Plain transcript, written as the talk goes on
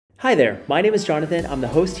Hi there, my name is Jonathan. I'm the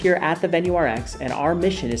host here at the Venue RX, and our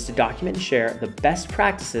mission is to document and share the best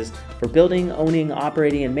practices for building, owning,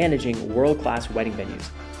 operating, and managing world-class wedding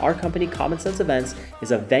venues. Our company, Common Sense Events,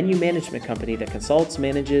 is a venue management company that consults,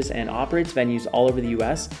 manages, and operates venues all over the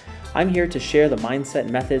US. I'm here to share the mindset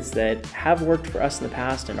and methods that have worked for us in the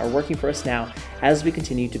past and are working for us now as we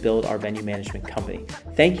continue to build our venue management company.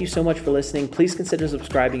 Thank you so much for listening. Please consider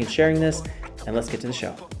subscribing and sharing this, and let's get to the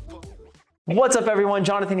show. What's up, everyone?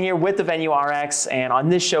 Jonathan here with the Venue RX, and on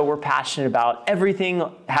this show, we're passionate about everything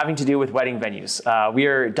having to do with wedding venues. We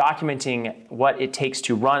are documenting what it takes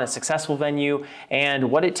to run a successful venue and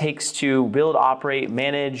what it takes to build, operate,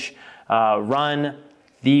 manage, run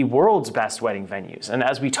the world's best wedding venues. And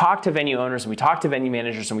as we talk to venue owners and we talk to venue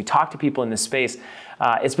managers and we talk to people in this space,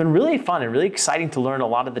 it's been really fun and really exciting to learn a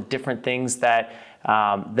lot of the different things that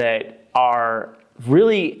are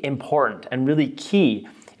really important and really key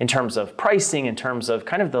in terms of pricing, in terms of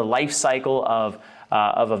kind of the life cycle of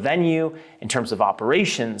a venue, in terms of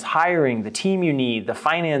operations, hiring, the team you need, the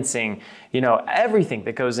financing, everything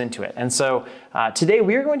that goes into it. And so today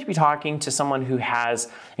we are going to be talking to someone who has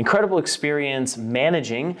incredible experience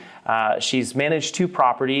managing. She's managed 2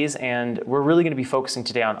 properties, and we're really going to be focusing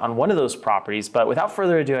today on one of those properties. But without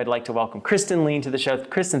further ado, I'd like to welcome Kristen Leen to the show.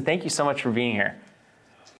 Kristen, thank you so much for being here.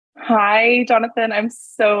 Hi, Jonathan. I'm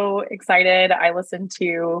so excited. I listened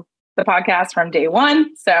to the podcast from day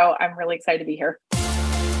one, so I'm really excited to be here.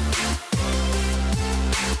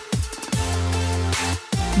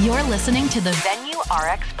 You're listening to the Venue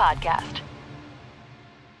RX podcast.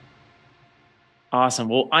 Awesome.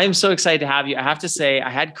 Well, I'm so excited to have you. I have to say,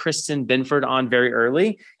 I had Kristen Binford on very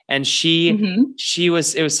early, and it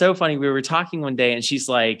was so funny. We were talking one day and she's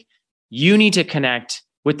like, you need to connect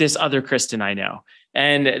with this other Kristen I know.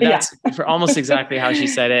 And that's for almost exactly how she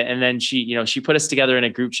said it. And then she put us together in a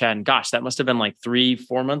group chat, and gosh, that must've been like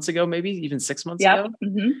 3-4 months ago, maybe even 6 months ago.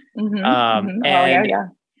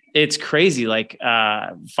 It's crazy. Like,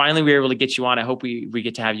 finally we were able to get you on. I hope we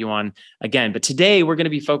get to have you on again, but today we're going to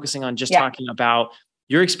be focusing on just talking about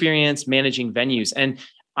your experience managing venues. And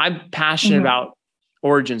I'm passionate about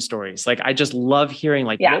origin stories. Like, I just love hearing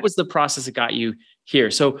what was the process that got you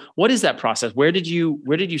here? So what is that process? Where did you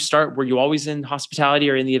start? Were you always in hospitality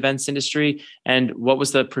or in the events industry? And what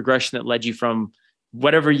was the progression that led you from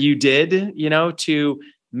whatever you did, to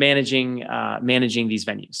managing these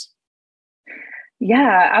venues?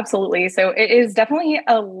 Yeah, absolutely. So it is definitely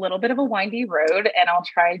a little bit of a windy road, and I'll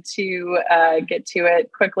try to get to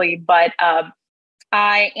it quickly. But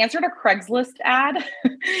I answered a Craigslist ad.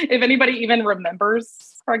 If anybody even remembers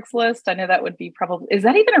Craigslist, I know that would be is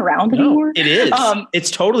that even around anymore? It is. It's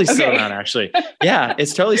totally still around, actually. Yeah,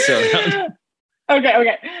 it's totally still around.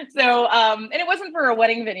 Okay. So, and it wasn't for a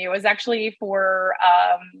wedding venue. It was actually for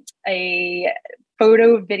a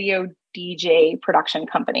photo video DJ production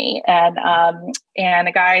company, and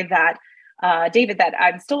a guy that David, that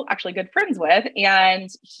I'm still actually good friends with, and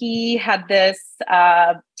he had this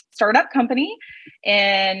startup company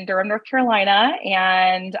in Durham, North Carolina.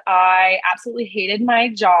 And I absolutely hated my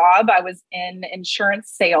job. I was in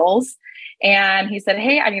insurance sales, and he said,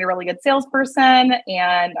 "Hey, I need a really good salesperson."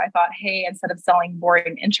 And I thought, hey, instead of selling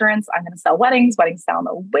boring insurance, I'm going to sell weddings. Weddings sound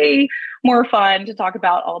way more fun to talk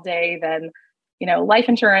about all day than, life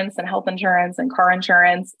insurance and health insurance and car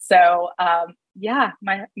insurance. So,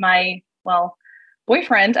 my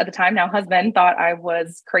boyfriend at the time, now husband, thought I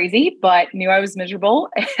was crazy, but knew I was miserable.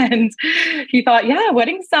 And he thought,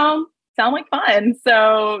 weddings sound like fun.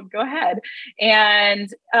 So go ahead. And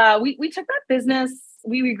we took that business,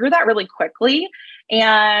 we grew that really quickly.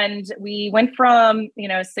 And we went from,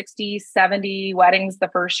 60, 70 weddings the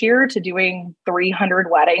first year to doing 300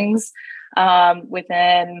 weddings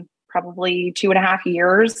within probably 2.5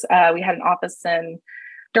 years. We had an office in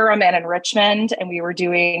Durham and in Richmond, and we were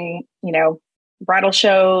doing, bridal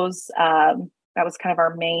shows. That was kind of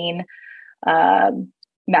our main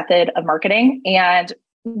method of marketing. And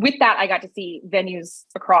with that, I got to see venues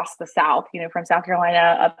across the South, from South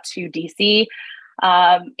Carolina up to DC.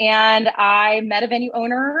 And I met a venue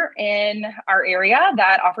owner in our area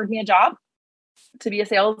that offered me a job to be a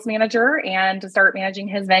sales manager and to start managing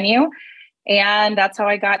his venue. And that's how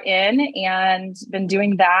I got in, and been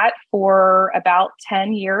doing that for about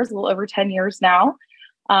 10 years, a little over 10 years now.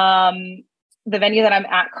 The venue that I'm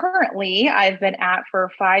at currently, I've been at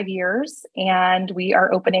for 5 years, and we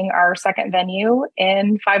are opening our second venue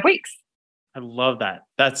in 5 weeks. I love that.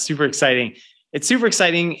 That's super exciting. It's super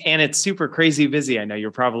exciting, and it's super crazy busy. I know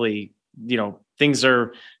you're probably, things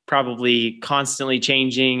are probably constantly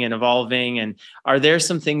changing and evolving. And are there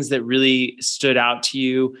some things that really stood out to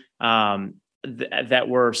you that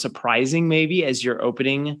were surprising maybe as you're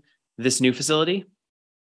opening this new facility?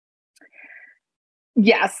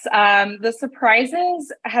 Yes. The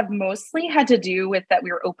surprises have mostly had to do with that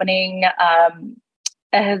we were opening,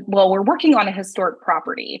 we're working on a historic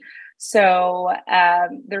property. So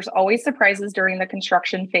there's always surprises during the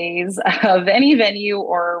construction phase of any venue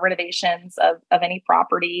or renovations of any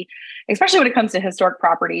property, especially when it comes to historic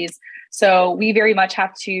properties. So we very much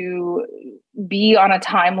have to be on a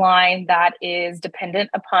timeline that is dependent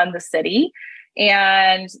upon the city.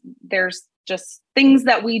 And there's just things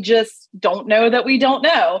that we just don't know that we don't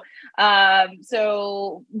know.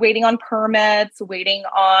 So waiting on permits, waiting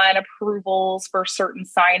on approvals for certain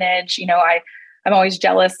signage. I'm always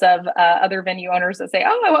jealous of other venue owners that say,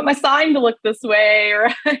 oh, I want my sign to look this way, or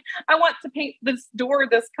I want to paint this door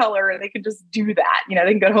this color. And they can just do that. They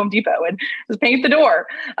can go to Home Depot and just paint the door.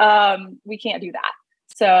 We can't do that.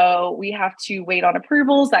 So we have to wait on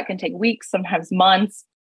approvals. That can take weeks, sometimes months.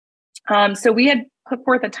 So we had put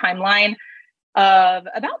forth a timeline of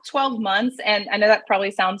about 12 months. And I know that probably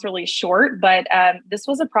sounds really short, but this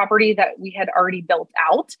was a property that we had already built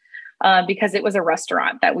out because it was a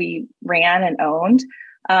restaurant that we ran and owned.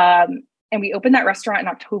 And we opened that restaurant in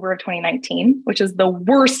October of 2019, which is the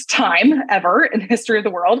worst time ever in the history of the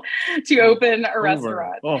world to open a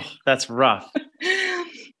restaurant. Oh, that's rough.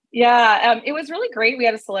 Yeah, it was really great. We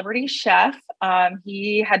had a celebrity chef.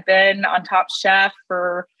 He had been on Top Chef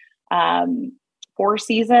for 4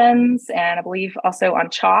 seasons, and I believe also on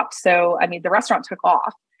Chopped. So, the restaurant took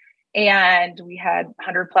off, and we had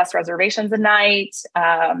 100 plus reservations a night.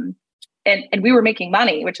 And we were making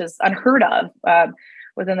money, which is unheard of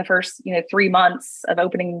within the first, 3 months of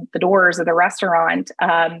opening the doors of the restaurant.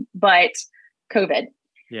 But COVID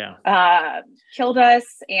killed us,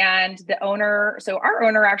 and the owner. So our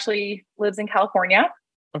owner actually lives in California.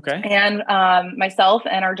 Okay. And myself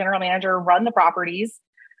and our general manager run the properties.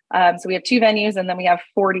 So we have 2 venues, and then we have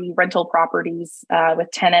 40 rental properties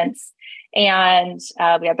with tenants, and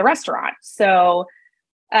we have the restaurant. So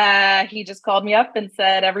he just called me up and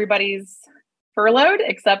said, everybody's furloughed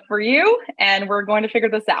except for you, and we're going to figure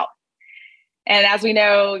this out. And as we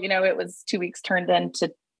know, it was 2 weeks turned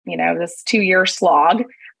into, this 2-year slog.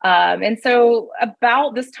 And so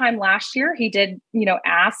about this time last year, he did,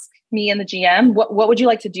 ask me and the GM, what would you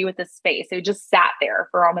like to do with this space? It just sat there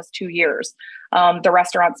for almost 2 years. The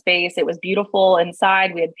restaurant space, it was beautiful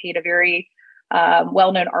inside. We had paid a very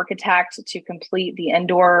well-known architect to complete the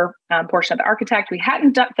indoor portion of the architect. We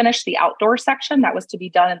hadn't finished the outdoor section. That was to be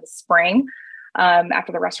done in the spring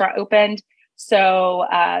after the restaurant opened. So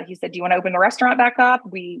he said, do you want to open the restaurant back up?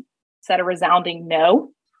 We said a resounding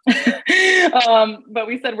no. But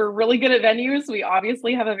we said, we're really good at venues. We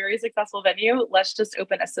obviously have a very successful venue. Let's just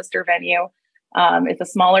open a sister venue. It's a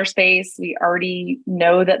smaller space. We already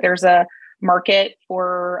know that there's a market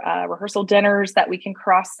for rehearsal dinners that we can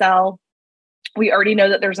cross-sell. We already know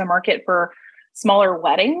that there's a market for smaller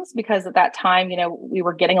weddings, because at that time, we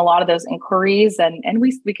were getting a lot of those inquiries, and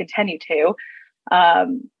we continue to.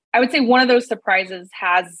 I would say one of those surprises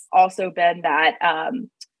has also been that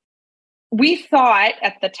we thought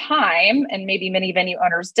at the time, and maybe many venue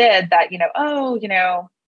owners did, that,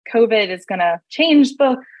 COVID is going to change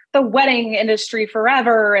the wedding industry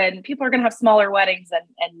forever, and people are going to have smaller weddings.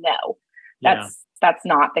 And no, that's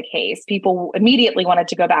not the case. People immediately wanted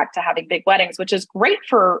to go back to having big weddings, which is great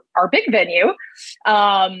for our big venue.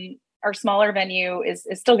 Our smaller venue is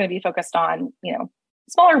still going to be focused on,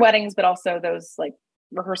 smaller weddings, but also those like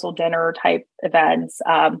rehearsal dinner type events,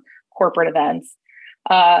 corporate events.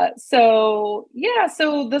 So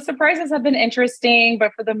the surprises have been interesting,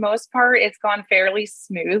 but for the most part, it's gone fairly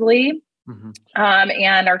smoothly. Mm-hmm.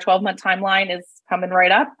 And our 12-month timeline is coming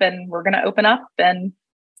right up, and we're going to open up, and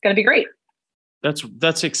it's going to be great.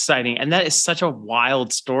 That's exciting. And that is such a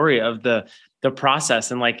wild story of the process.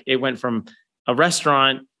 And like, it went from a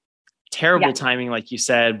restaurant, terrible timing, like you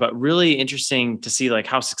said, but really interesting to see like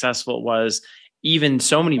how successful it was. Even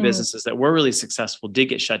so many businesses that were really successful did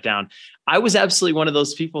get shut down. I was absolutely one of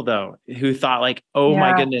those people though, who thought like, oh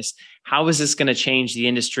my goodness, how is this going to change the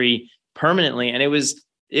industry permanently? And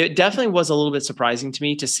it definitely was a little bit surprising to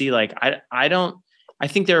me to see like, I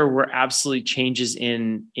think there were absolutely changes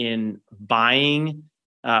in buying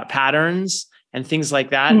patterns and things like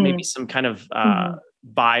that. Mm-hmm. Maybe some kind of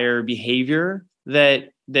buyer behavior that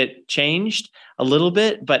changed a little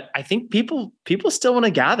bit, but I think people still want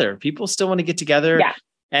to gather. People still want to get together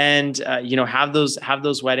and have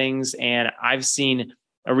those weddings. And I've seen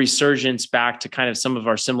a resurgence back to kind of some of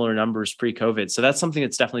our similar numbers pre-COVID. So that's something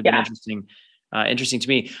that's definitely been interesting. interesting to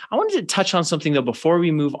me. I wanted to touch on something though, before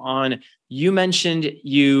we move on. You mentioned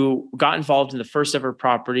you got involved in the first ever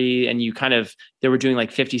property and they were doing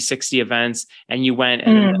like 50, 60 events, and you went,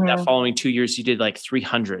 and then that following 2 years, you did like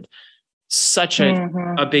 300. Such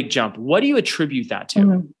a big jump. What do you attribute that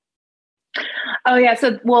to? Oh yeah.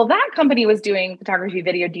 So, well, that company was doing photography,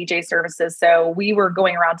 video, DJ services. So we were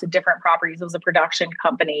going around to different properties. It was a production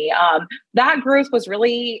company. That growth was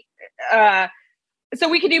really, so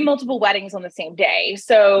we could do multiple weddings on the same day.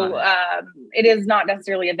 So it is not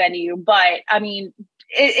necessarily a venue, but I mean,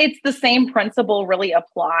 it's the same principle really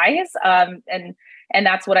applies. And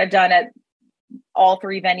that's what I've done at all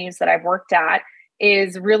three venues that I've worked at,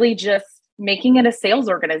 is really just making it a sales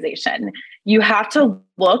organization. You have to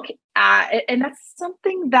look at, and that's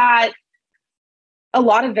something that a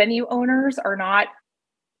lot of venue owners are not.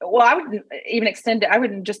 Well, I wouldn't even extend it. I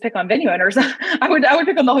wouldn't just pick on venue owners. I would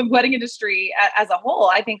pick on the whole wedding industry as a whole.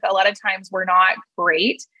 I think a lot of times we're not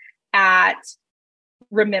great at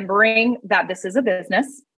remembering that this is a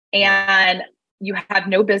business and you have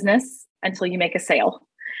no business until you make a sale.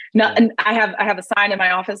 And I have a sign in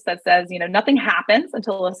my office that says, nothing happens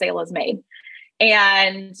until a sale is made.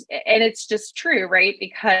 And it's just true, right?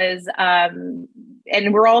 Because, and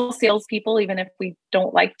we're all salespeople, even if we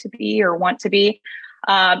don't like to be or want to be.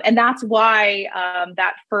 And that's why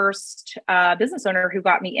that first business owner who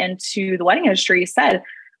got me into the wedding industry said,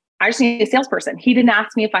 I just need a salesperson. He didn't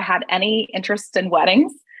ask me if I had any interest in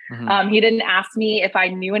weddings. He didn't ask me if I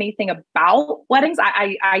knew anything about weddings.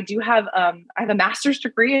 I do have, I have a master's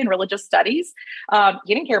degree in religious studies.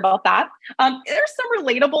 He didn't care about that. There's some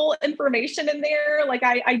relatable information in there. Like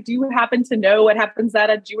I do happen to know what happens at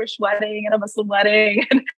a Jewish wedding and a Muslim wedding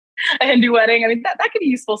and a Hindu wedding. I mean, that could be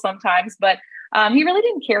useful sometimes, but he really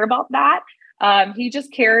didn't care about that. He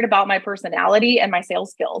just cared about my personality and my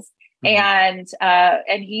sales skills. And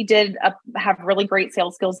he did have really great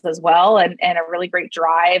sales skills as well, and a really great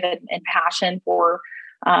drive and passion for,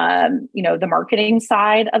 the marketing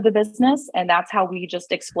side of the business. And that's how we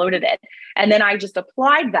just exploded it. And then I just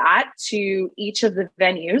applied that to each of the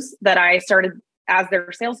venues that I started as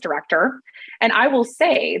their sales director. And I will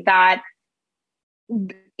say that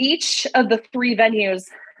each of the three venues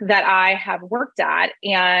that I have worked at,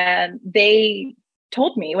 and they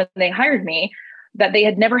told me when they hired me that they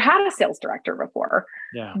had never had a sales director before,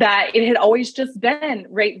 that it had always just been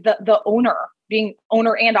the owner, being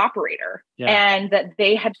owner and operator, and that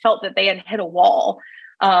they had felt that they had hit a wall,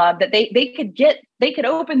 that they could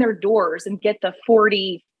open their doors and get the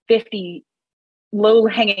 40, 50 low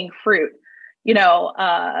hanging fruit,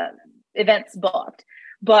 events booked.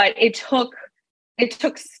 But it took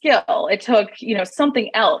skill. It took,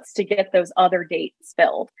 something else to get those other dates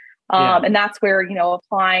filled. And that's where,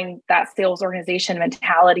 applying that sales organization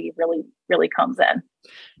mentality really, really comes in.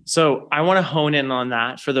 So I want to hone in on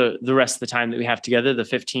that for the rest of the time that we have together, the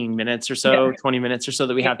 15 minutes or so, 20 minutes or so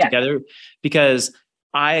that we have together, because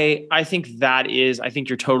I think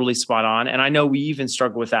you're totally spot on. And I know we even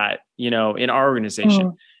struggle with that, in our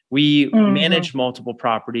organization. We manage multiple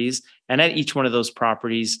properties, and at each one of those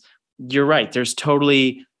properties, you're right, there's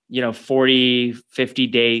totally 40, 50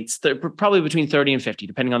 dates, probably between 30 and 50,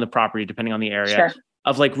 depending on the property, depending on the area,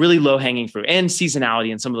 of like really low hanging fruit and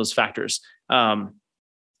seasonality and some of those factors.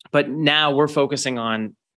 But now we're focusing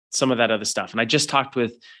on some of that other stuff. And I just talked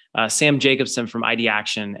with Sam Jacobson from ID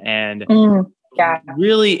Action, and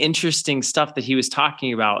really interesting stuff that he was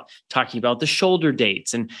talking about the shoulder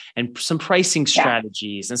dates and some pricing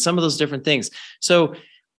strategies and some of those different things. So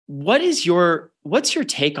what's your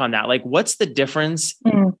take on that? Like, what's the difference,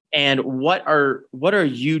 and what are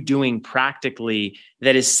you doing practically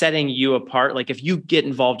that is setting you apart? Like, if you get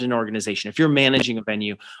involved in an organization, if you're managing a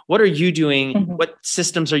venue, what are you doing? What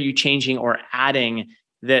systems are you changing or adding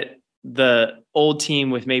that the old team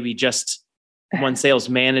with maybe just one sales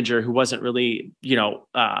manager who wasn't really,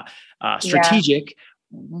 strategic?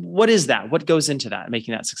 What is that? What goes into that,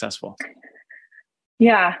 making that successful?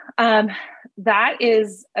 Yeah. That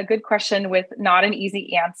is a good question with not an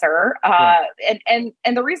easy answer. And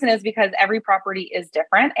the reason is because every property is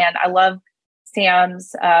different. And I love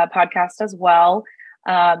Sam's podcast as well.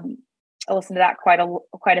 I listen to that quite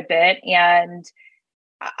a bit. And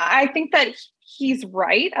I think that he's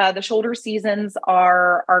right. The shoulder seasons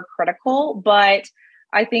are critical, but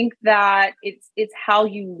I think that it's how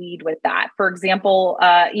you lead with that. For example,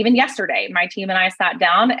 even yesterday, my team and I sat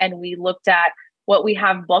down and we looked at what we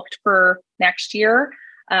have booked for next year.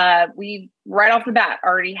 We right off the bat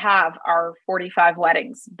already have our 45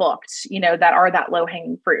 weddings booked, that are that low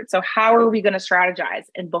hanging fruit. So how are we going to strategize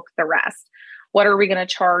and book the rest? What are we going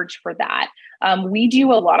to charge for that? We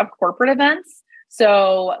do a lot of corporate events.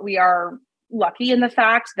 So we are lucky in the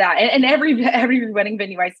fact that, and every wedding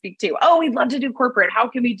venue I speak to, oh, we'd love to do corporate. How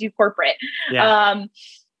can we do corporate? Yeah.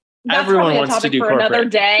 That's Everyone probably a wants to topic do for corporate. another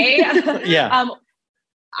day. Yeah.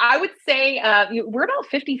 I would say we're about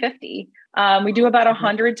 50-50. We do about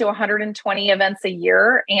 100 to 120 events a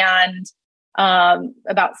year, and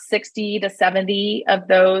about 60 to 70 of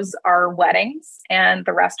those are weddings, and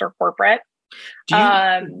the rest are corporate. Do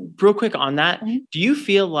you, real quick on that, do you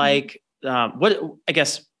feel like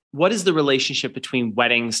what is the relationship between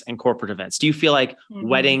weddings and corporate events? Do you feel like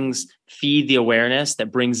weddings feed the awareness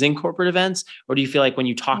that brings in corporate events? Or do you feel like when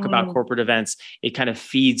you talk about corporate events, it kind of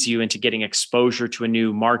feeds you into getting exposure to a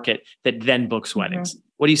new market that then books weddings?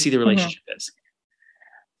 What do you see the relationship is?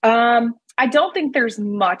 I don't think there's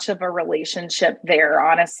much of a relationship there,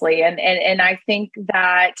 honestly. And I think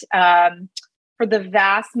that for the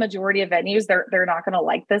vast majority of venues, they're not going to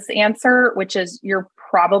like this answer, which is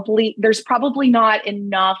there's probably not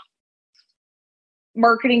enough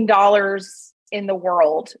marketing dollars in the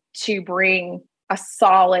world to bring a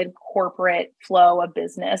solid corporate flow of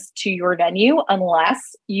business to your venue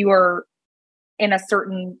unless you are in a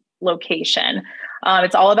certain location.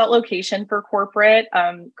 It's all about location for corporate.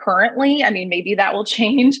 Currently, I mean, maybe that will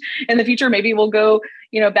change in the future. Maybe we'll go,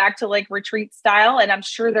 back to like retreat style. And I'm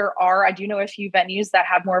sure I do know a few venues that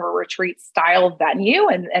have more of a retreat style venue,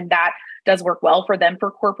 and that does work well for them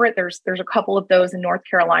for corporate. There's a couple of those in North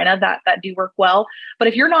Carolina that do work well. But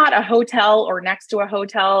if you're not a hotel or next to a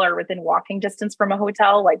hotel or within walking distance from a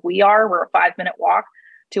hotel, like we're a 5-minute walk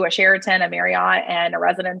to a Sheraton, a Marriott, and a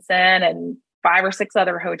Residence Inn, and 5 or 6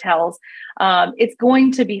 other hotels, it's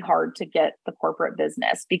going to be hard to get the corporate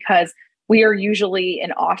business because we are usually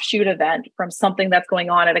an offshoot event from something that's going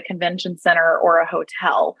on at a convention center or a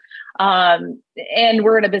hotel. And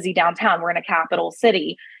we're in a busy downtown. We're in a capital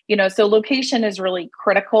city, so location is really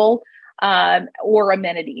critical, or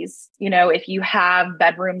amenities. If you have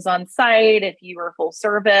bedrooms on site, if you are full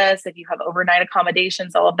service, if you have overnight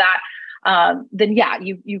accommodations, all of that, then yeah,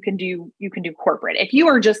 you can do corporate. If you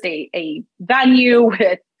are just a venue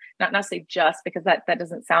with, not necessarily just because that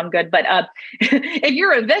doesn't sound good, but if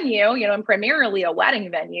you're a venue, and primarily a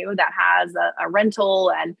wedding venue that has a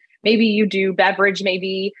rental and maybe you do beverage,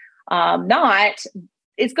 maybe not,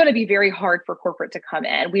 it's going to be very hard for corporate to come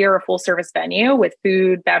in. We are a full service venue with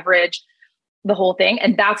food, beverage, the whole thing.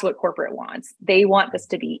 And that's what corporate wants. They want this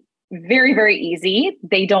to be very, very easy.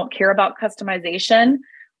 They don't care about customization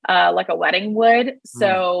like a wedding would.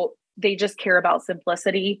 So they just care about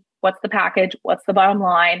simplicity. What's the package? What's the bottom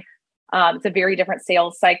line? It's a very different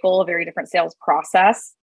sales cycle, a very different sales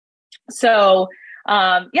process. So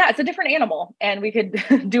it's a different animal, and we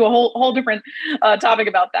could do a whole different topic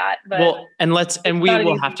about that. But we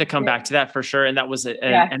will have to come back to that for sure. And that was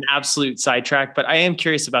an absolute sidetrack, but I am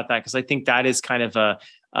curious about that because I think that is kind of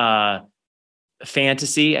a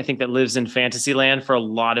fantasy. I think that lives in fantasy land for a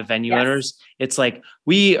lot of venue owners. It's like,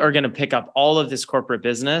 we are going to pick up all of this corporate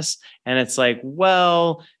business. And it's like,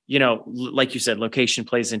 well, like you said, location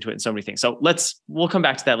plays into it and so many things. So we'll come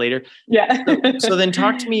back to that later. Yeah. so then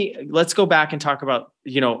talk to me, let's go back and talk about,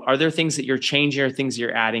 are there things that you're changing or things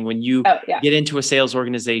you're adding when you get into a sales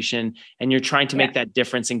organization and you're trying to make that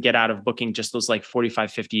difference and get out of booking just those like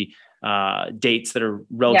 45, 50 dates that are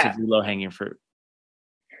relatively low hanging fruit?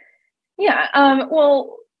 Yeah.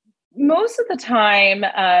 Well, most of the time,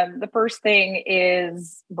 the first thing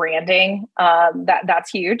is branding.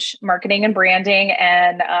 That's huge. Marketing and branding,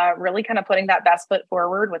 and really kind of putting that best foot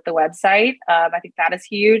forward with the website. I think that is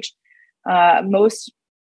huge. I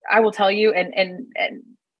will tell you, and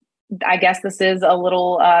I guess this is a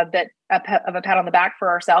little bit of a pat on the back for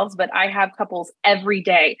ourselves, but I have couples every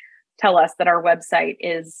day tell us that our website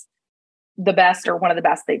is the best or one of the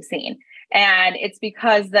best they've seen. And it's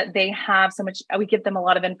because that they have so much, we give them a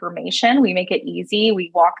lot of information. We make it easy. We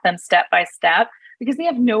walk them step by step because they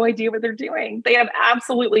have no idea what they're doing. They have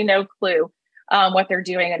absolutely no clue what they're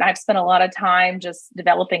doing. And I've spent a lot of time just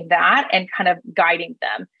developing that and kind of guiding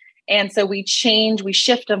them. And so we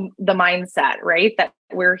shift the mindset, right? That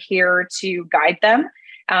we're here to guide them.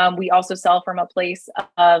 We also sell from a place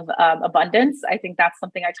of abundance. I think that's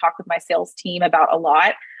something I talk with my sales team about a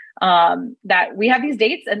lot. That we have these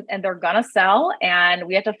dates and they're gonna sell, and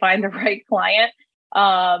we have to find the right client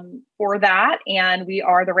for that, and we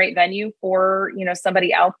are the right venue for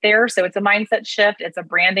somebody out there. So it's a mindset shift, it's a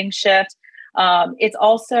branding shift. It's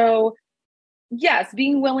also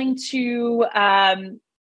being willing to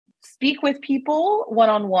speak with people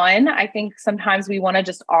one-on-one. I think sometimes we want to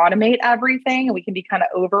just automate everything, and we can be kind of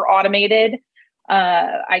over automated.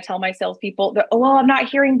 I tell my salespeople I'm not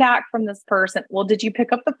hearing back from this person. Well, did you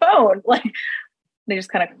pick up the phone? Like, they just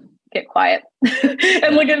kind of get quiet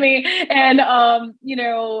and look at me. And,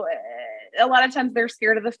 a lot of times they're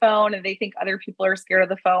scared of the phone and they think other people are scared of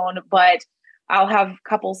the phone, but I'll have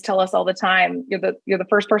couples tell us all the time, you're the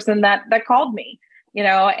first person that called me,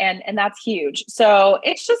 and that's huge. So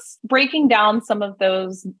it's just breaking down some of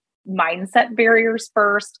those mindset barriers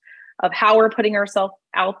first of how we're putting ourselves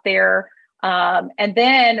out there. And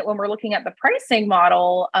then when we're looking at the pricing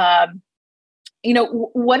model,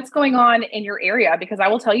 what's going on in your area? Because I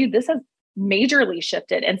will tell you, this has majorly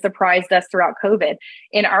shifted and surprised us throughout COVID.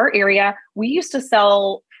 In our area, we used to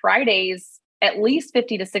sell Fridays, at least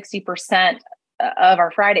 50 to 60% of our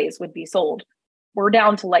Fridays would be sold. We're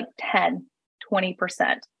down to like 10,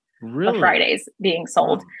 20% of Fridays being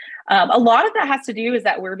sold. Wow. A lot of that has to do is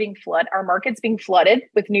that our market's being flooded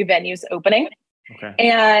with new venues opening. Okay.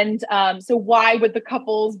 And so why would the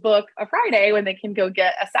couples book a Friday when they can go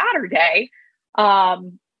get a Saturday?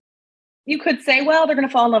 You could say, well, they're going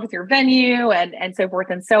to fall in love with your venue and so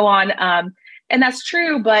forth and so on. And that's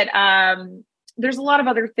true, but there's a lot of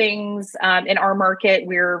other things in our market.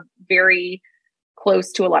 We're very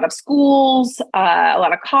close to a lot of schools, a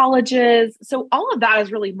lot of colleges. So all of that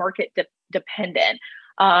is really market dependent.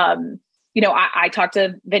 I talk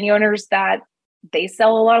to venue owners that they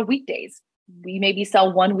sell a lot of weekdays. We maybe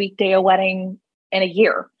sell one weekday a wedding in a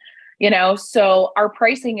year. So our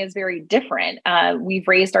pricing is very different. We've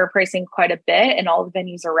raised our pricing quite a bit, and all the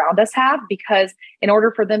venues around us have, because in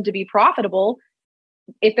order for them to be profitable,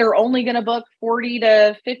 if they're only going to book 40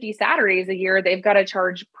 to 50 Saturdays a year, they've got to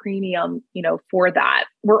charge premium, for that.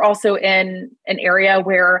 We're also in an area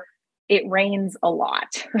where it rains a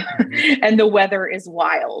lot and the weather is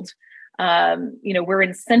wild. We're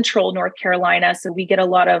in central North Carolina, so we get a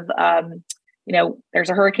lot of, there's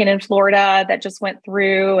a hurricane in Florida that just went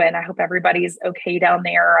through, and I hope everybody's okay down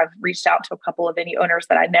there. I've reached out to a couple of venue owners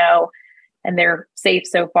that I know, and they're safe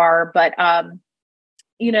so far. But,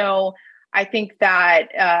 I think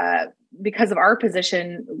that because of our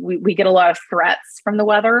position, we get a lot of threats from the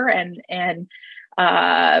weather, and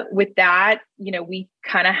with that, we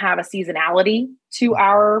kind of have a seasonality to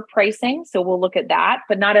our pricing. So we'll look at that,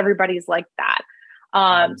 but not everybody's like that.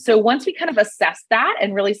 So once we kind of assess that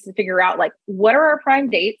and really figure out like, what are our prime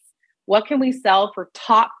dates? What can we sell for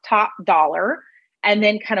top dollar? And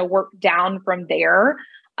then kind of work down from there.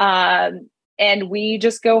 And we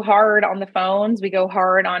just go hard on the phones. We go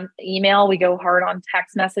hard on email. We go hard on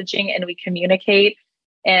text messaging, and we communicate,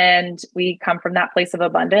 and we come from that place of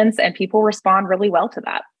abundance, and people respond really well to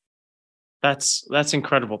that. That's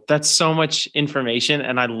incredible. That's so much information.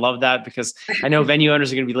 And I love that, because I know venue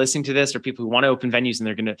owners are going to be listening to this, or people who want to open venues, and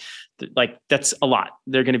they're going to that's a lot.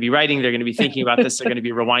 They're going to be writing. They're going to be thinking about this. They're going to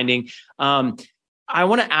be rewinding. I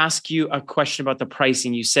want to ask you a question about the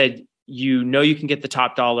pricing. You said, you can get the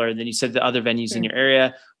top dollar, and then you said the other venues in your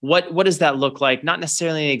area. What does that look like? Not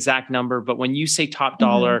necessarily an exact number, but when you say top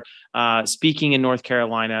dollar, speaking in North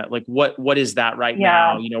Carolina, like what is that right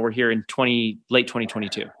now? We're here in late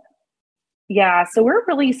 2022. Yeah. So we're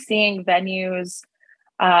really seeing venues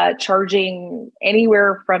charging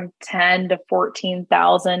anywhere from $10,000 to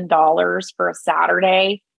 $14,000 for a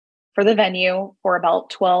Saturday for the venue, for about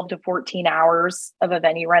 12 to 14 hours of a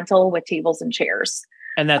venue rental with tables and chairs.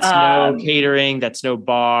 And that's no catering, that's no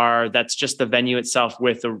bar, that's just the venue itself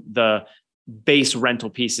with the base rental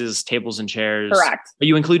pieces, tables and chairs. Correct. Are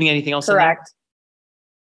you including anything else? Correct.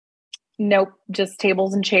 Nope, just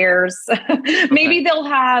tables and chairs. Maybe they'll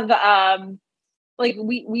have,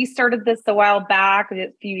 we started this a while back,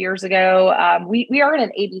 a few years ago. We are in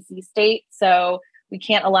an ABC state, so we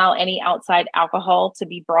can't allow any outside alcohol to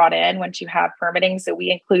be brought in once you have permitting. So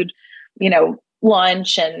we include,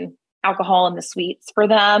 lunch and alcohol in the suites for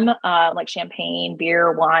them, like champagne,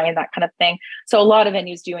 beer, wine, that kind of thing. So a lot of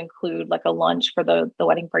venues do include like a lunch for the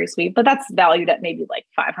wedding party suite, but that's valued at maybe like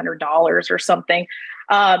 $500 or something.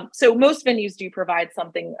 So most venues do provide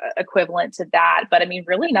something equivalent to that, but I mean,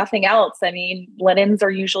 really nothing else. I mean, linens are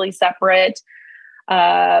usually separate.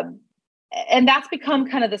 And that's become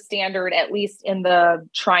kind of the standard, at least in the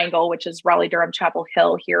triangle, which is Raleigh, Durham, Chapel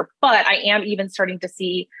Hill here. But I am even starting to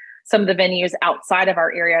see some of the venues outside of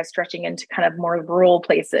our area stretching into kind of more rural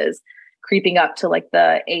places, creeping up to like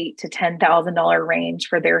the $8,000 to $10,000 range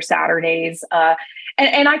for their Saturdays.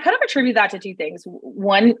 And I kind of attribute that to two things.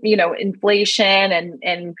 One, inflation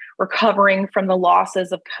and recovering from the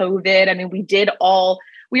losses of COVID. I mean, we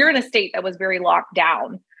were in a state that was very locked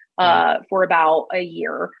down for about a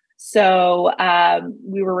year. So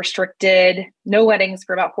we were restricted, no weddings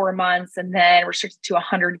for about 4 months, and then restricted to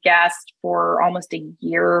 100 guests for almost a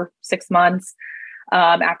year, 6 months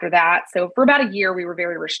after that. So for about a year, we were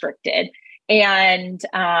very restricted. and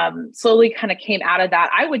slowly kind of came out of that.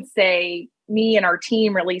 I would say me and our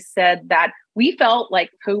team really said that we felt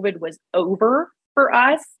like COVID was over for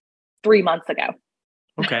us 3 months ago.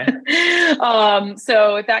 Okay.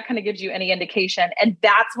 So if that kind of gives you any indication, and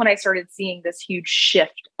that's when I started seeing this huge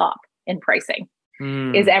shift up in pricing.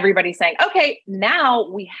 Is everybody saying, okay, now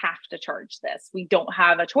we have to charge this. We don't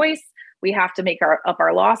have a choice. We have to make up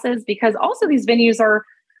our losses, because also these venues are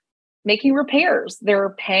making repairs.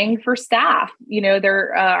 They're paying for staff.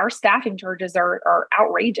 Our staffing charges are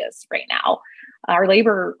outrageous right now. Our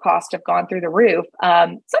labor costs have gone through the roof.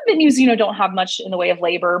 Some venues, don't have much in the way of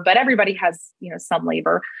labor, but everybody has, some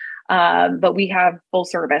labor. But we have full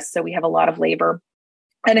service, so we have a lot of labor,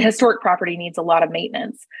 and a historic property needs a lot of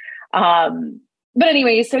maintenance. But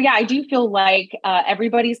anyway, so yeah, I do feel like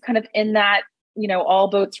everybody's kind of in that, all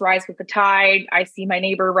boats rise with the tide. I see my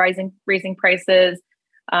neighbor raising prices.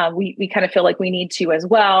 We kind of feel like we need to as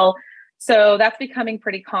well. So that's becoming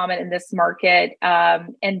pretty common in this market.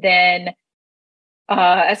 And then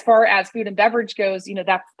as far as food and beverage goes,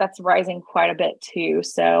 that's rising quite a bit too.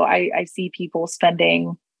 So I see people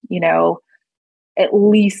spending, at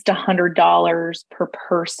least $100 per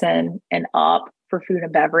person and up for food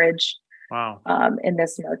and beverage. Wow. In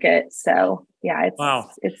this market. So yeah, Wow.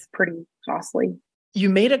 It's pretty costly. You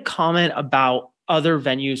made a comment about other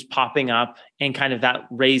venues popping up and kind of that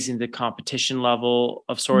raising the competition level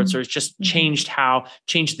of sorts, or it's just changed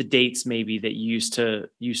the dates maybe that you used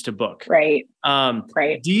to book. Right.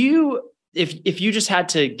 Right. Do you, if you just had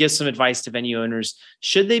to give some advice to venue owners,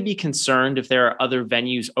 should they be concerned if there are other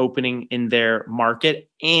venues opening in their market?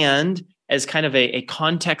 And as kind of a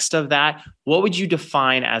context of that, what would you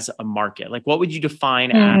define as a market? Like, what would you define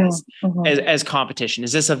as competition?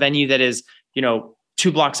 Is this a venue that is,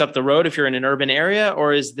 2 blocks up the road if you're in an urban area,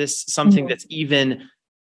 or is this something that's even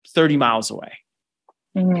 30 miles away?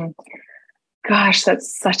 Gosh,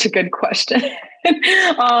 that's such a good question.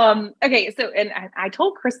 Okay. So, and I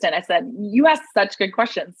told Kristen, I said, you asked such good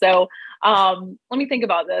questions. So let me think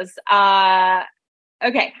about this.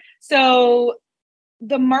 Okay. So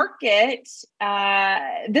the market,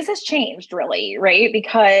 this has changed really, right?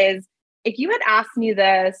 Because if you had asked me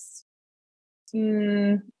this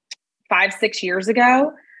 5-6 years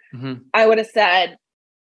ago, I would have said,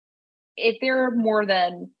 if they're more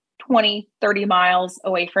than 20, 30 miles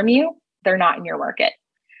away from you, they're not in your market.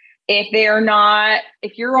 If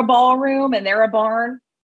you're a ballroom and they're a barn,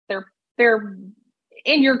 they're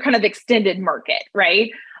in your kind of extended market,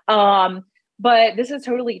 right? But this has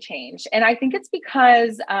totally changed. And I think it's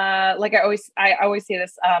because, like I always say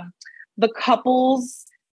this, the couples,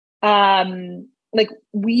 like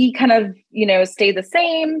we kind of, stay the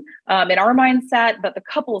same in our mindset, but the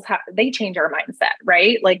couples they change our mindset,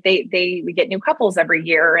 right? Like we get new couples every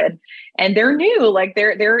year, and they're new, like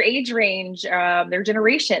their age range, their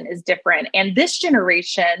generation is different. And this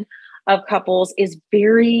generation of couples is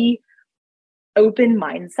very open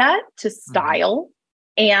mindset to style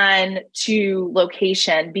and to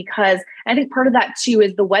location, because I think part of that too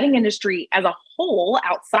is the wedding industry as a whole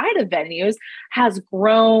outside of venues has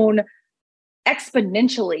grown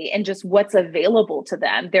exponentially in just what's available to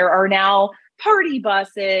them. There are now party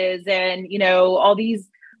buses and, all these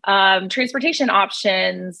transportation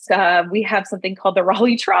options. We have something called the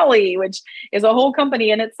Raleigh Trolley, which is a whole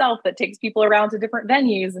company in itself that takes people around to different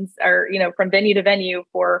venues from venue to venue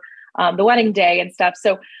for the wedding day and stuff.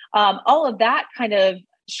 So all of that kind of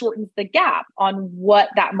shortens the gap on what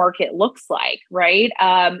that market looks like, right?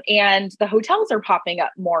 And the hotels are popping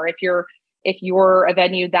up more. If you're a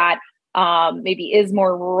venue that maybe is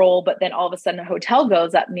more rural, but then all of a sudden a hotel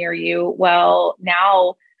goes up near you, well,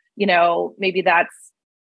 now, maybe that's,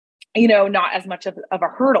 not as much of a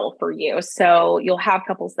hurdle for you. So you'll have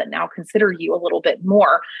couples that now consider you a little bit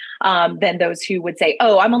more than those who would say,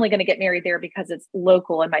 oh, I'm only going to get married there because it's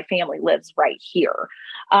local and my family lives right here.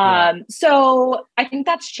 So I think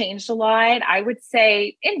that's changed a lot. I would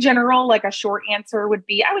say in general, like a short answer would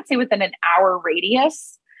be, I would say within an hour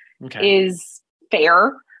radius is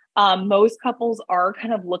fair. Most couples are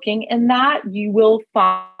kind of looking in that. You will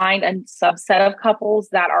find a subset of couples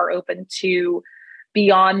that are open to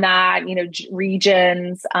beyond that,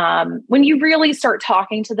 regions. When you really start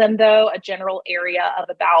talking to them though, a general area of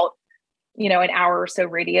about, an hour or so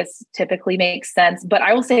radius typically makes sense. But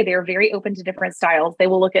I will say they're very open to different styles. They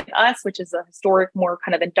will look at us, which is a historic, more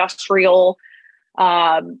kind of industrial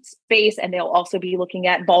space. And they'll also be looking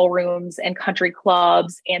at ballrooms and country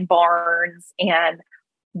clubs and barns. And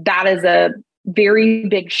that is a very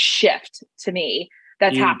big shift to me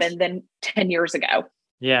that's happened than 10 years ago.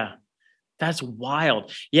 Yeah. That's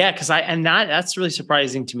wild. Yeah. Cause that's really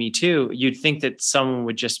surprising to me too. You'd think that someone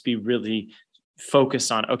would just be really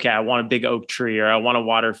focused on, okay, I want a big oak tree, or I want a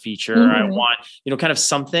water feature, or I want, kind of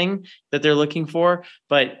something that they're looking for.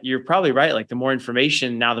 But you're probably right. Like the more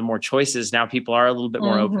information now, the more choices. Now people are a little bit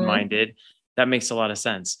more open-minded. That makes a lot of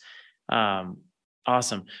sense.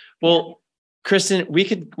 Awesome. Well, Kristen, we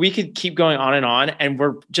could keep going on, and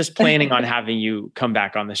we're just planning on having you come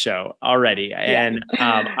back on the show already. And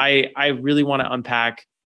I really want to unpack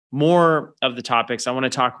more of the topics. I want to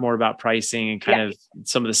talk more about pricing and kind of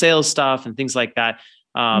some of the sales stuff and things like that.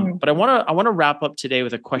 But I want to wrap up today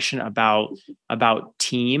with a question about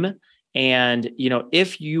team. And,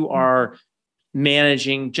 if you are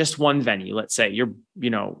managing just one venue, let's say you're,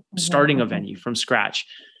 starting a venue from scratch,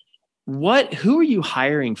 who are you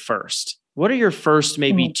hiring first? What are your first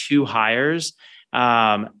maybe two hires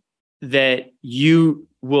that you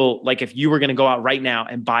will, like, if you were going to go out right now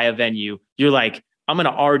and buy a venue, you're like, I'm going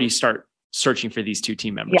to already start searching for these two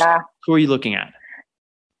team members. Yeah. Who are you looking at?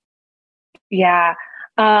 Yeah.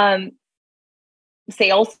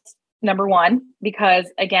 Sales, number one, because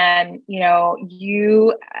again,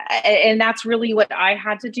 and that's really what I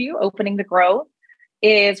had to do opening the Grove,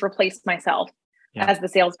 is replace myself as the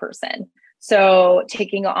salesperson. So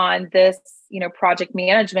taking on this, project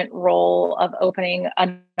management role of opening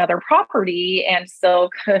another property and still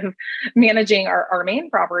kind of managing our main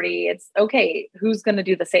property, it's okay, who's going to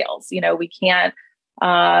do the sales? We can't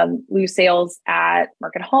lose sales at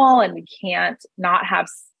Market Hall, and we can't not have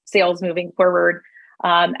sales moving forward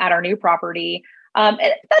at our new property.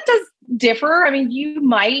 That does differ. I mean, you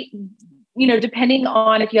might, depending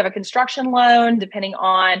on if you have a construction loan, depending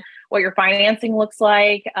on what your financing looks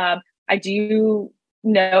like. I do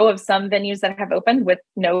know of some venues that have opened with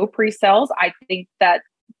no pre-sales. I think that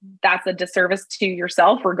that's a disservice to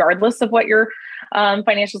yourself, regardless of what your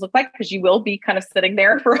financials look like, because you will be kind of sitting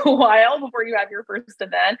there for a while before you have your first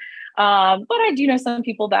event. But I do know some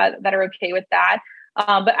people that are okay with that.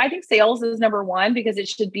 But I think sales is number one, because it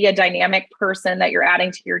should be a dynamic person that you're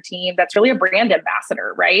adding to your team. That's really a brand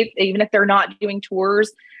ambassador, right? Even if they're not doing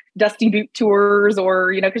tours, dusty boot tours,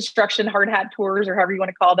 or, construction hard hat tours, or however you want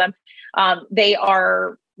to call them. They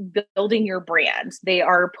are building your brand. They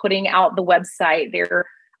are putting out the website. They're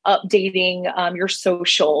updating your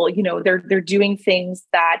social. They're doing things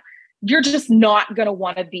that you're just not going to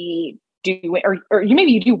want to be doing, or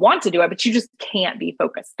maybe you do want to do it, but you just can't be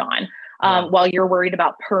focused on while you're worried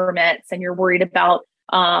about permits, and you're worried about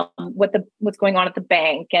what's going on at the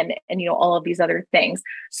bank, and all of these other things.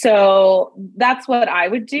 So that's what I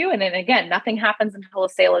would do. And then again, nothing happens until a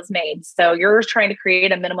sale is made. So you're trying to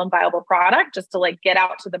create a minimum viable product just to get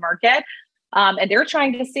out to the market. And they're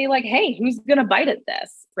trying to say hey, who's going to bite at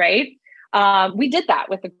this? Right. We did that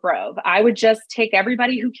with the Grove. I would just take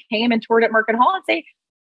everybody who came and toured at Market Hall and say,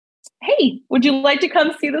 hey, would you like to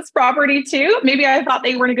come see this property too? Maybe I thought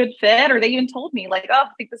they weren't a good fit, or they even told me I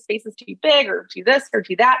think the space is too big, or too this or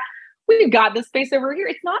too that. We've got this space over here.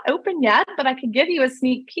 It's not open yet, but I could give you a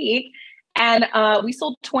sneak peek. And we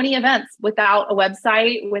sold 20 events without a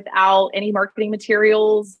website, without any marketing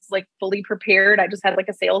materials, fully prepared. I just had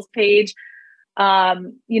a sales page,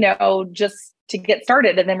 just to get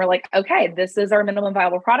started. And then we're like, okay, this is our minimum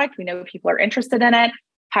viable product. We know people are interested in it.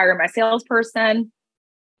 Hire my salesperson.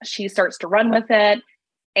 She starts to run with it,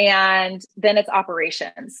 and then it's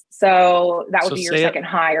operations. So that would be your second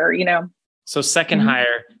hire, So second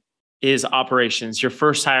hire is operations. Your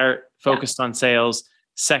first hire focused on sales,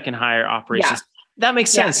 second hire operations. Yeah. That makes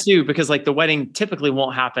sense too, because the wedding typically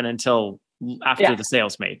won't happen until after the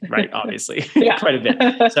sale's made, right? Obviously, quite a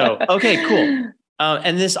bit. So, okay, cool.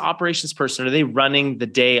 And this operations person, are they running the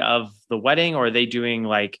day of the wedding, or are they doing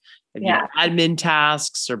admin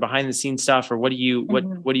tasks or behind the scenes stuff? Or what do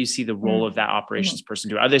you see the role of that operations person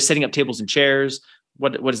do? Are they setting up tables and chairs?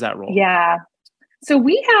 What is that role? Yeah. So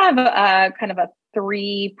we have kind of a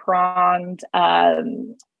 3-pronged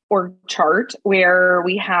org chart where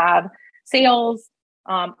we have sales,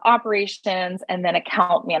 operations, and then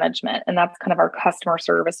account management. And that's kind of our customer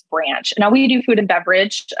service branch. Now we do food and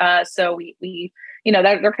beverage. So we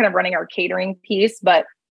they're kind of running our catering piece, but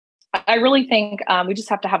I really think we just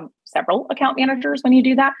have to have several account managers when you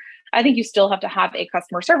do that. I think you still have to have a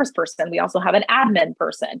customer service person. We also have an admin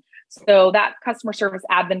person. So that customer service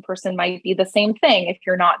admin person might be the same thing if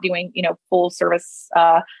you're not doing, full service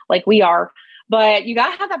like we are. But you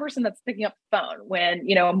got to have that person that's picking up the phone when,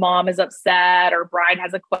 a mom is upset or bride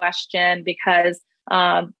has a question, because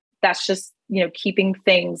that's just, keeping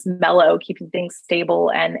things mellow, keeping things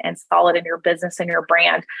stable and solid in your business and your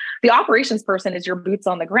brand. The operations person is your boots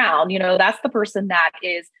on the ground. That's the person that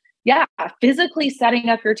is Yeah, physically setting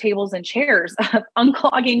up your tables and chairs,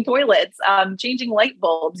 unclogging toilets, changing light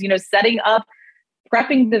bulbs, setting up,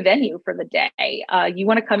 prepping the venue for the day. You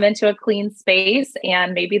want to come into a clean space,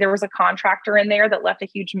 and maybe there was a contractor in there that left a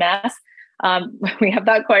huge mess. We have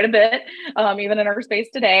that quite a bit, even in our space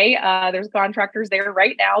today. There's contractors there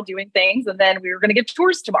right now doing things, and then we were going to give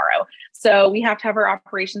tours tomorrow. So we have to have our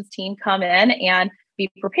operations team come in and be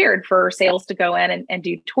prepared for sales to go in and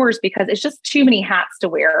do tours, because it's just too many hats to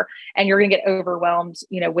wear, and you're going to get overwhelmed,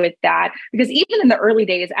 with that. Because even in the early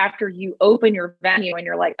days, after you open your venue and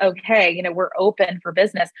you're like, okay, we're open for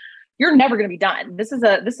business, you're never going to be done. This is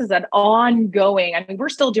an ongoing. I mean, we're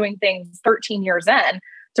still doing things 13 years in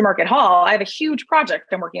to Market Hall. I have a huge project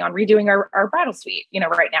I'm working on, redoing our bridal suite,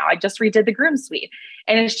 right now. I just redid the groom suite,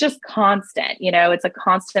 and it's just constant, it's a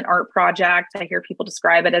constant art project. I hear people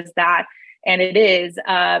describe it as that. And it is,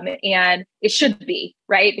 and it should be,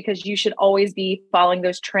 right? Because you should always be following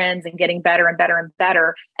those trends and getting better and better and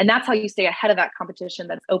better. And that's how you stay ahead of that competition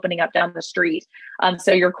that's opening up down the street.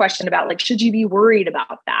 So your question about should you be worried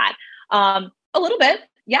about that? A little bit,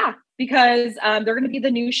 yeah, because they're going to be the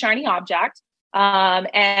new shiny object. But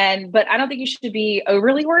I don't think you should be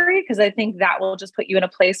overly worried, because I think that will just put you in a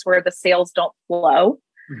place where the sales don't flow.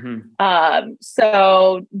 Mm-hmm.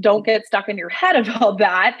 So don't get stuck in your head about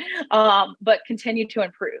that, but continue to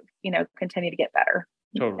improve, continue to get better,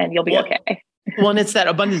 and you'll be okay. Well, and it's that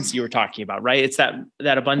abundance you were talking about, right? It's that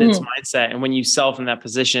abundance mindset. And when you sell from that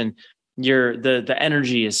position, the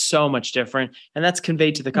energy is so much different, and that's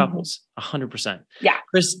conveyed to the couples 100%. Yeah.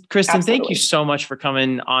 Kristen, absolutely. Thank you so much for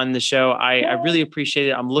coming on the show. I really appreciate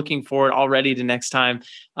it. I'm looking forward already to next time.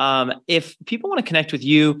 If people want to connect with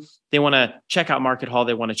you, they want to check out Market Hall,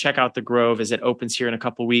 they want to check out the Grove as it opens here in a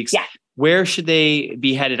couple of weeks. Yeah. Where should they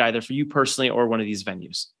be headed, either for you personally or one of these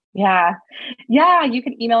venues? Yeah. You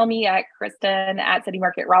can email me at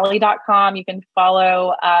Kristen@citymarketraleigh.com. You can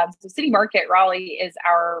follow, so City Market Raleigh is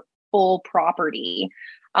our full property.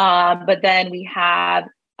 But then we have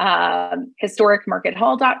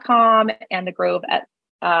historicmarkethall.com and the Grove at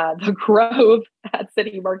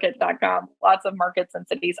citymarket.com. Lots of markets and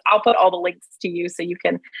cities. I'll put all the links to you so you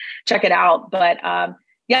can check it out. But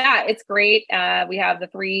it's great. We have the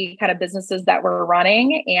 3 kind of businesses that we're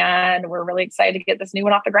running, and we're really excited to get this new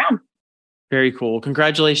one off the ground. Very cool.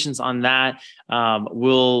 Congratulations on that.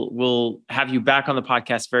 We'll have you back on the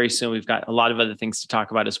podcast very soon. We've got a lot of other things to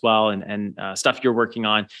talk about as well, and stuff you're working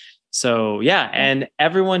on. So and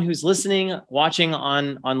everyone who's listening, watching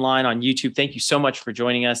online on YouTube, thank you so much for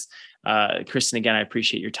joining us. Kristen, again, I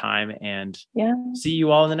appreciate your time, and see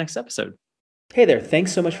you all in the next episode. Hey there,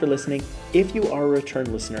 thanks so much for listening. If you are a return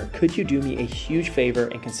listener, could you do me a huge favor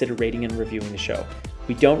and consider rating and reviewing the show?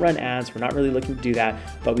 We don't run ads, we're not really looking to do that,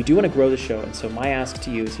 but we do want to grow the show. And so my ask to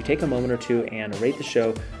you is you take a moment or two and rate the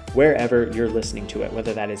show wherever you're listening to it,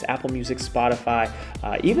 whether that is Apple Music, Spotify,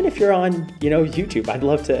 even if you're on, YouTube. I'd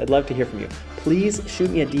love to hear from you. Please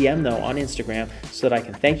shoot me a DM though on Instagram so that I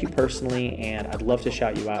can thank you personally, and I'd love to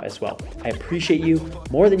shout you out as well. I appreciate you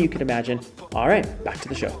more than you can imagine. All right, back to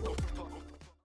the show.